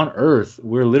 On Earth,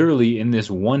 we're literally in this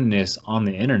oneness on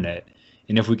the internet,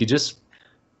 and if we could just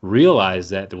realize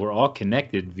that we're all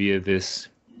connected via this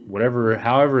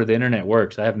however the internet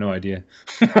works, I have no idea.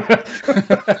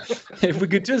 If we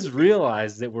could just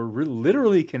realize that we're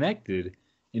literally connected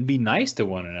and be nice to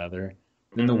one another,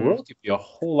 then the world could be a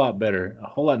whole lot better, a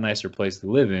whole lot nicer place to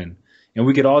live in, and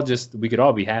we could all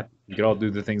be happy. We could all do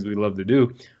the things we love to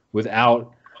do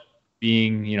without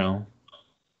being,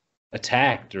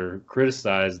 attacked or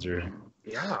criticized or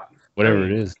whatever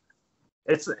it is.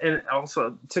 And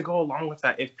also to go along with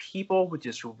that, if people would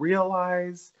just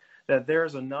realize that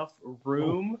there's enough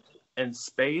room and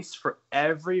space for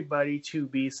everybody to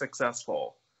be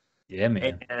successful. Yeah,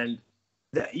 man. And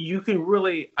that you can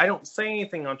really, I don't say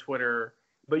anything on Twitter,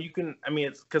 but you can, I mean,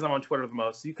 it's because I'm on Twitter the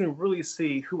most, you can really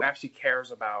see who actually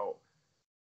cares about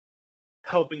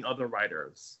helping other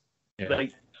writers. Yeah.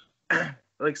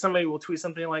 Like somebody will tweet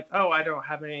something like, oh, I don't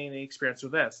have any experience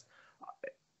with this.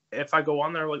 If I go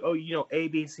on there like, oh, A,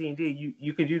 B, C, and D,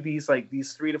 you can do these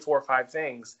 3 to 4 or 5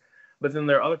 things. But then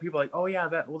there are other people like, oh yeah,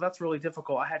 that's really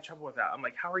difficult. I had trouble with that. I'm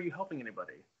like, how are you helping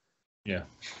anybody? Yeah.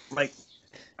 Like,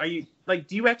 are you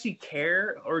do you actually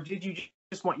care, or did you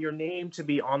just want your name to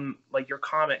be on your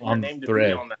comment, your name to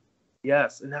be on that?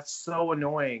 Yes, and that's so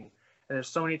annoying. And there's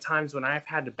so many times when I've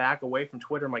had to back away from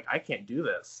Twitter. I'm like, I can't do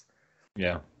this.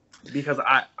 Yeah. Because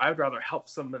I'd rather help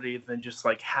somebody than just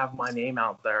have my name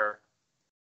out there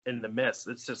in the mist.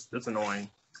 It's annoying.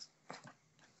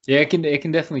 Yeah, it can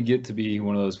definitely get to be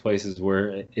one of those places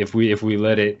where if we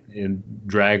let it and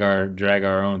drag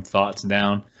our own thoughts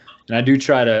down. And I do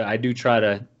try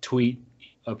to tweet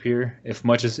up here as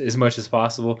much as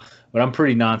possible, but I'm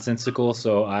pretty nonsensical,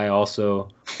 so I also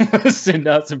send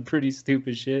out some pretty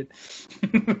stupid shit.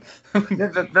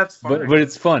 That's fine. But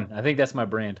it's fun. I think that's my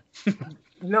brand.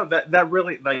 No, that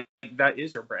really that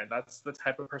is your brand. That's the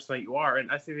type of person that you are,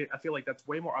 and I feel like that's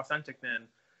way more authentic than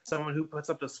someone who puts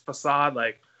up this facade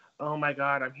like, oh my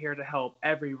God, I'm here to help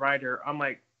every writer. I'm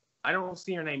like, I don't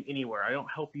see your name anywhere. I don't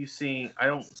see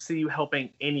you helping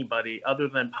anybody other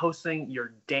than posting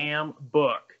your damn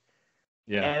book.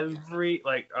 Yeah.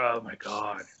 Oh my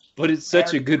God. But it's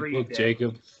such a good book, day.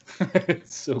 Jacob.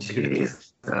 It's so good.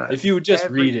 If you would just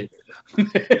read it.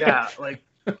 Yeah,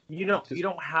 you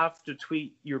don't have to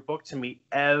tweet your book to me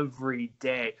every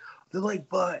day. They're like,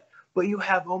 but you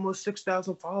have almost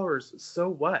 6,000 followers. So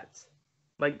what?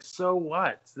 So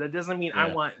what? That doesn't mean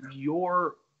I want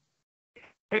your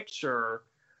picture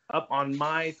up on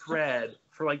my thread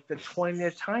for the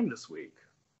 20th time this week.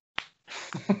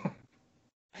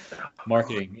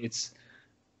 Marketing. It's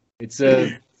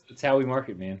how we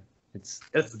market, man. It's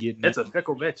a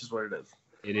fickle bitch is what it is.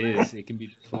 It is. It can be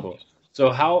difficult.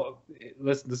 So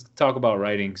let's talk about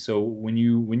writing. So when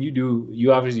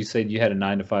you obviously said you had a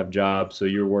 9-to-5 job, so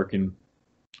you're working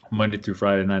Monday through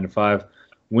Friday, 9 to 5.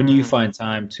 When do you find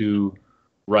time to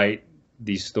write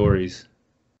these stories?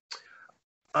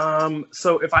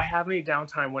 So if I have any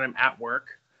downtime when I'm at work,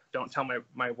 don't tell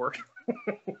my work.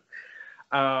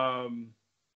 Other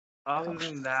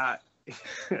than that,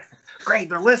 great,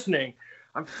 they're listening.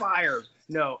 I'm fired.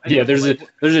 No. Yeah, there's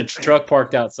a truck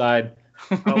parked outside.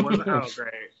 Oh,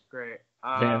 great.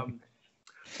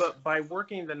 But by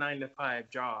working the 9-to-5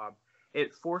 job,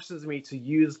 it forces me to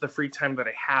use the free time that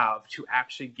I have to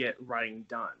actually get writing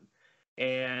done.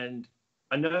 And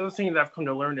another thing that I've come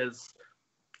to learn is,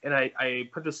 and I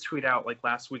put this tweet out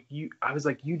last week, I was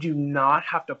like, you do not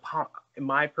have to in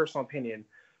my personal opinion,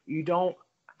 you don't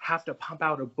have to pump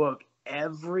out a book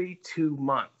every 2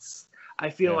 months. I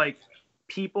feel like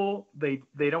people, they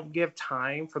don't give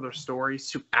time for their stories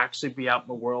to actually be out in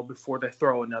the world before they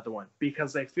throw another one,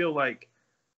 because they feel like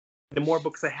the more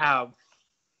books they have,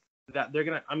 that they're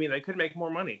gonna, I mean, they could make more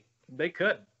money. They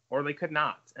could, or they could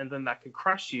not, and then that could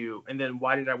crush you. And then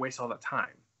why did I waste all that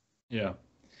time? Yeah.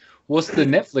 Well, it's the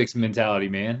Netflix mentality,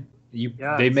 man. You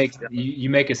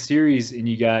make a series and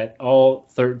you got all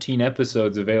 13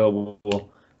 episodes available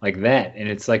like that, and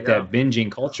it's like that binging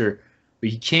culture.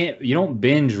 But you don't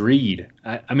binge read.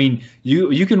 I mean,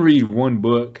 you can read one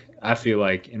book. I feel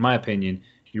like, in my opinion,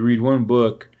 you read one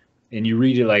book and you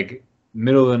read it like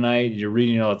middle of the night. You're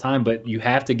reading it all the time, but you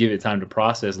have to give it time to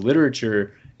process.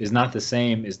 Literature is not the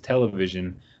same as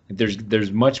television.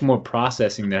 There's much more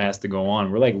processing that has to go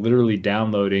on. We're like literally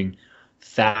downloading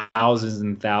thousands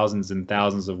and thousands and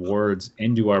thousands of words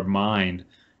into our mind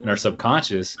and our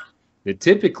subconscious that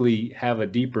typically have a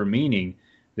deeper meaning,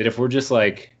 that if we're just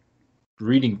like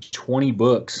reading 20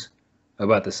 books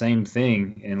about the same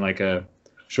thing in like a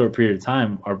short period of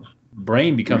time, our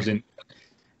brain becomes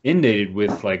inundated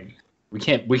with like we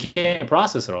can't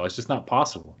process it all. It's just not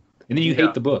possible. And then you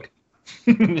hate the book.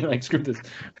 You're like, screw this.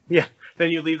 Yeah.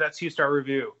 Then you leave that 2-star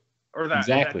review or that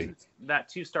exactly that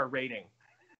 2-star rating.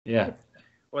 Yeah.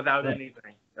 Without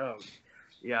anything. Oh,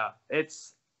 yeah.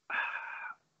 It's,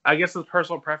 I guess it's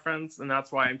personal preference, and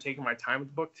that's why I'm taking my time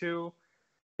with book 2,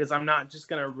 because I'm not just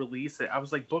going to release it. I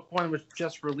was like, book 1 was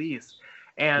just released.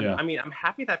 And I mean, I'm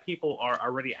happy that people are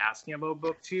already asking about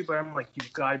book 2, but I'm like,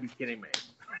 you've got to be kidding me.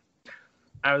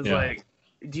 I was like,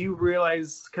 do you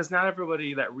realize, because not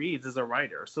everybody that reads is a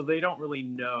writer, so they don't really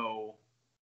know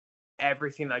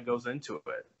everything that goes into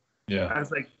it. Yeah. I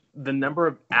was like, the number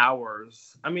of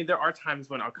hours. I mean, there are times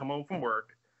when I'll come home from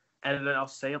work and then I'll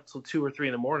stay up till 2 or 3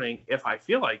 in the morning if I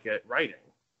feel like it writing.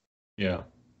 Yeah.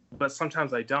 But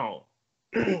sometimes I don't.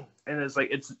 And it's like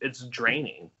it's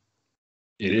draining.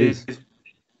 It is.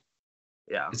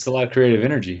 Yeah. It's a lot of creative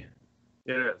energy.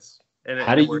 It is. And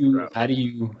how do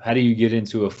you get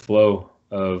into a flow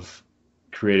of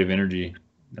creative energy?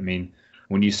 I mean,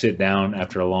 when you sit down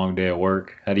after a long day at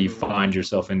work, how do you find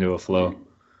yourself into a flow?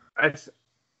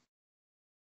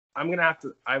 I'm going to have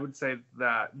to, I would say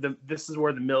that this is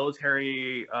where the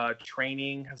military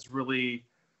training has really,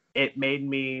 it made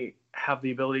me have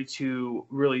the ability to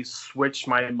really switch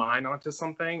my mind onto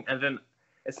something. And then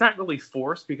it's not really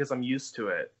forced because I'm used to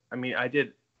it. I mean, I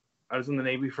was in the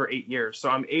Navy for 8 years, so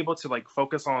I'm able to like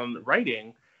focus on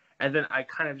writing. And then I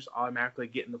kind of just automatically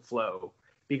get in the flow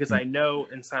because I know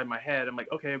inside my head, I'm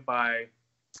like, okay, by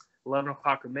 11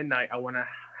 o'clock or midnight, I want to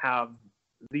have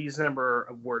these number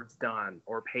of words done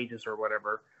or pages or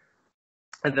whatever.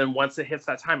 And then once it hits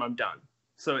that time, I'm done.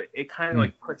 So it kind of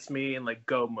like puts me in like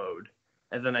go mode.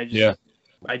 And then I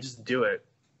just do it.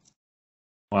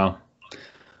 Wow.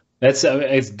 That's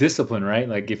it's discipline, right?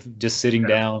 Like if just sitting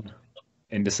down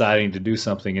and deciding to do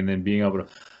something and then being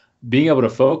able to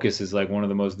focus is like one of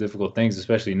the most difficult things,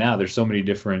 especially now. There's so many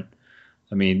different,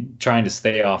 I mean, trying to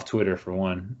stay off Twitter for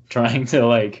one, trying to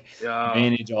like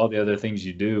manage all the other things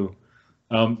you do.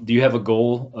 Do you have a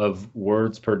goal of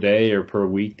words per day or per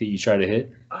week that you try to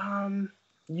hit?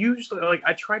 Usually, like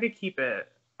I try to keep it.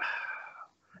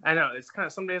 I know it's kind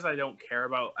of, some days I don't care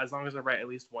about, as long as I write at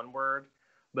least one word.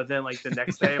 But then like the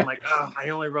next day I'm like, oh, I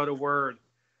only wrote a word.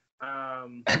 I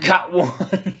got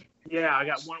one. Yeah, I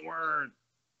got one word.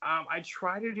 I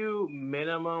try to do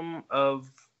minimum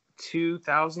of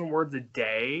 2,000 words a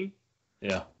day.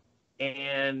 Yeah.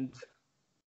 And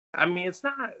I mean, it's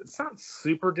not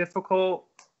super difficult.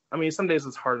 I mean, some days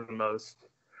it's harder than most,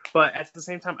 but at the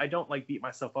same time, I don't like beat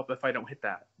myself up if I don't hit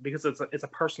that, because it's a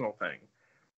personal thing.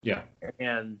 Yeah.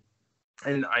 And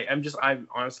I'm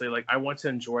honestly like, I want to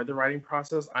enjoy the writing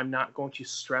process. I'm not going to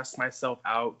stress myself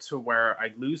out to where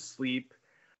I lose sleep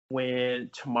when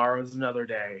tomorrow's another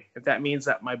day. If that means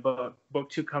that my book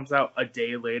 2 comes out a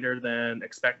day later than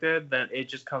expected, then it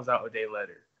just comes out a day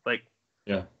later. Like,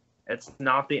 yeah. It's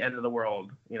not the end of the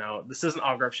world. You know, this isn't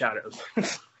Augur of Shadows.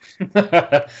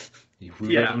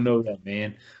 We don't know that,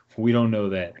 man. We don't know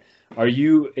that.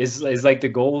 Is like the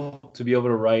goal to be able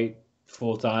to write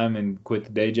full time and quit the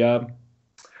day job?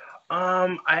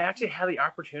 I actually had the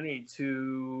opportunity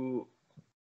to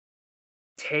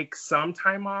take some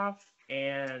time off,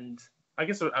 and I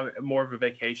guess more of a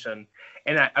vacation.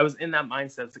 And I was in that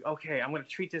mindset. It's like, okay, I'm going to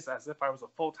treat this as if I was a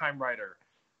full-time writer.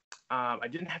 I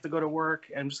didn't have to go to work,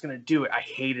 and I'm just going to do it. I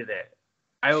hated it.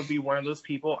 I would be one of those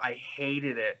people. I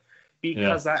hated it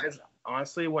because that is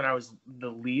honestly when I was the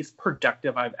least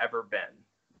productive I've ever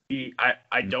been.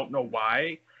 I don't know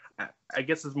why. I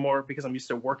guess it's more because I'm used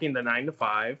to working the 9 to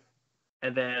 5,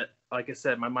 and then, like I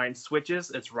said, my mind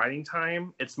switches. It's writing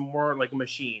time. It's more like a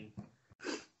machine.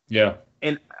 Yeah.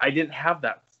 And I didn't have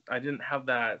that. I didn't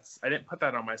put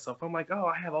that on myself. I'm like, oh,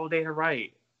 I have all day to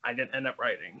write. I didn't end up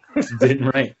writing. Didn't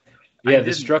write. Yeah,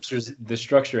 the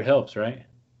structure helps, right?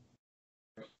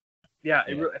 Yeah,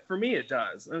 for me it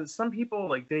does. And some people,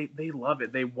 like, they love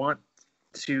it. They want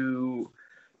to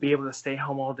be able to stay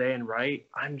home all day and write.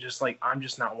 I'm just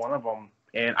not one of them.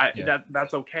 And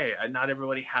that's okay. Not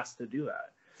everybody has to do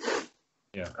that.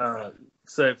 Yeah.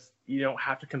 So if you don't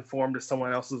have to conform to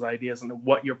someone else's ideas and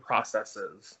what your process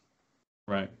is.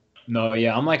 Right. No,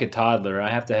 yeah, I'm like a toddler. I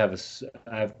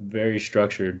have very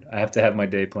structured. I have to have my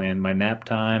day planned, my nap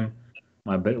time,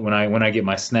 when I get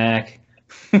my snack.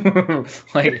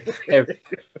 Like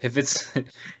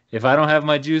if I don't have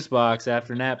my juice box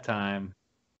after nap time,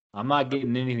 I'm not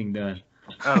getting anything done.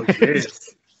 Oh,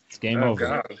 jeez. It's game over.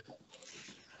 God.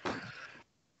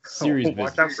 Serious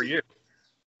business. Watch out for you.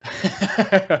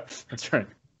 That's right.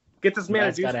 Get this man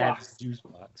a juice box. Juice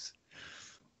box.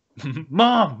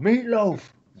 Mom, meatloaf.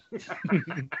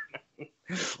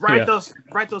 Write those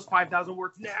 5,000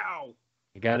 words now.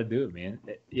 I got to do it, man.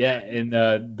 Yeah, and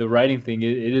the writing thing,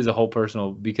 it is a whole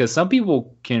personal, because some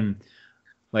people can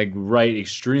like write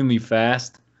extremely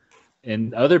fast,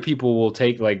 and other people will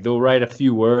take they'll write a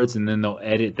few words and then they'll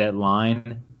edit that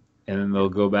line, and then they'll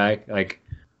go back. Like,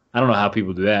 I don't know how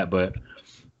people do that, but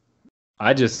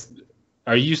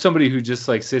are you somebody who just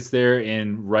like sits there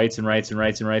and writes and writes and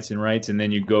writes and writes and writes, and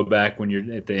then you go back when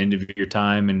you're at the end of your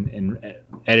time and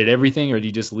edit everything, or do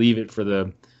you just leave it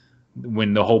for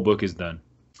when the whole book is done?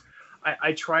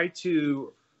 I try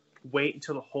to wait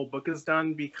until the whole book is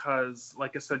done, because,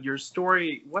 like I said, your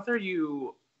story, whether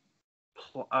you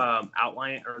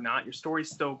outline it or not, your story is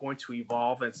still going to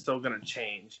evolve and it's still going to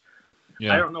change.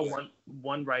 Yeah. I don't know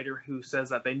one writer who says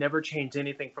that they never change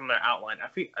anything from their outline. I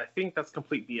think that's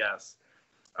complete BS.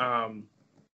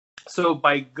 So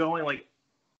by going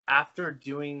after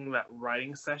doing that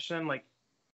writing session,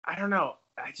 I don't know,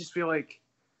 I just feel like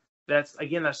that's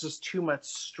just too much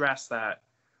stress, that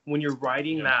when you're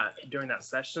writing that during that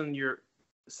session,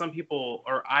 some people,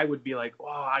 or I would be like, oh,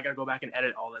 I gotta go back and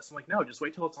edit all this. I'm like, no, just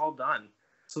wait till it's all done.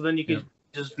 So then you can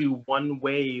just do one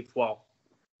wave. Well,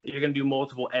 you're going to do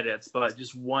multiple edits, but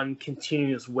just one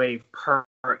continuous wave per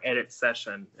edit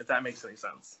session, if that makes any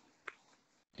sense.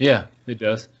 Yeah, it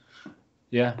does.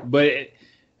 Yeah,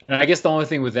 and I guess the only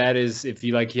thing with that is if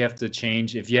you have to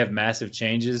change, if you have massive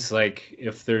changes, like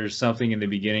if there's something in the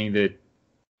beginning that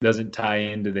doesn't tie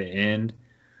into the end.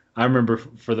 I remember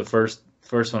for the first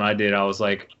one I did, I was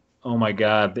like, oh my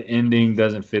God, the ending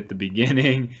doesn't fit the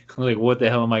beginning. Like, what the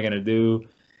hell am I going to do?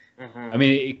 Mm-hmm. I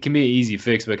mean, it can be an easy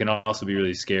fix, but it can also be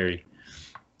really scary.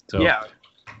 So yeah.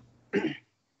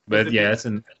 But yeah,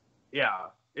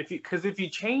 if you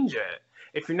change it,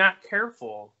 if you're not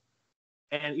careful,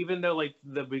 and even though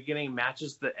the beginning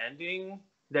matches the ending,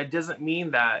 that doesn't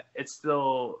mean that it's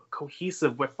still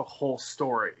cohesive with the whole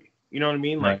story. You know what I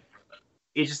mean? Right.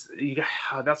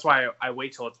 That's why I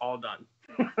wait till it's all done.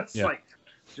 It's oh,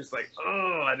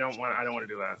 I don't want to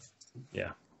do that.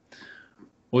 Yeah.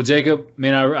 Well, Jacob,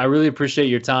 man, I really appreciate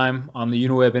your time on the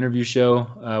Uniweb interview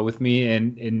show with me.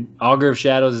 And Augur of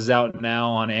Shadows is out now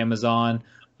on Amazon.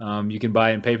 You can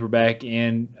buy it in paperback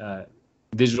and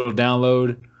digital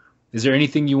download. Is there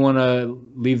anything you want to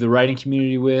leave the writing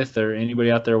community with, or anybody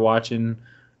out there watching?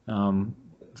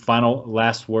 Final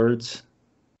last words?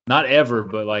 Not ever,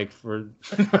 but for.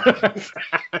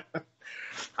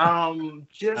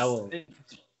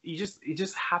 You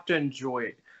just have to enjoy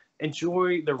it.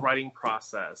 Enjoy the writing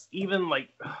process, even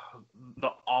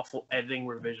the awful editing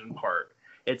revision part.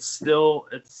 It's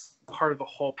part of the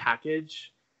whole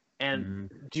package, and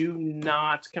do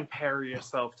not compare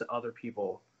yourself to other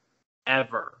people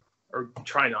ever, or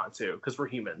try not to, because we're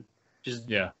human. Just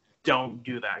don't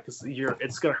do that, because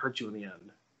it's gonna hurt you in the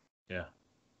end. Yeah,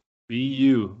 be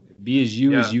you, be as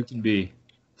you as you can be.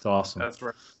 It's awesome. That's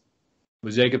right.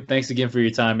 Well, Jacob, thanks again for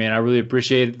your time, man. I really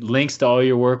appreciate it. Links to all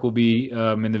your work will be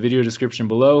in the video description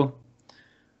below.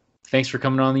 Thanks for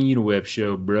coming on the Uniweb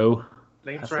show, bro.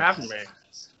 Thanks for having me.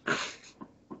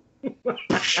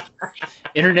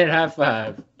 Internet high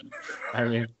five. I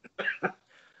mean,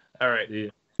 all right. Yeah.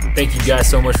 Thank you guys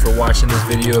so much for watching this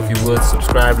video. If you would,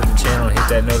 subscribe to the channel and hit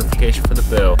that notification for the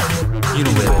bell.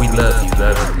 Uniweb, we love you.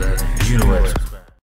 Love you. Uniweb.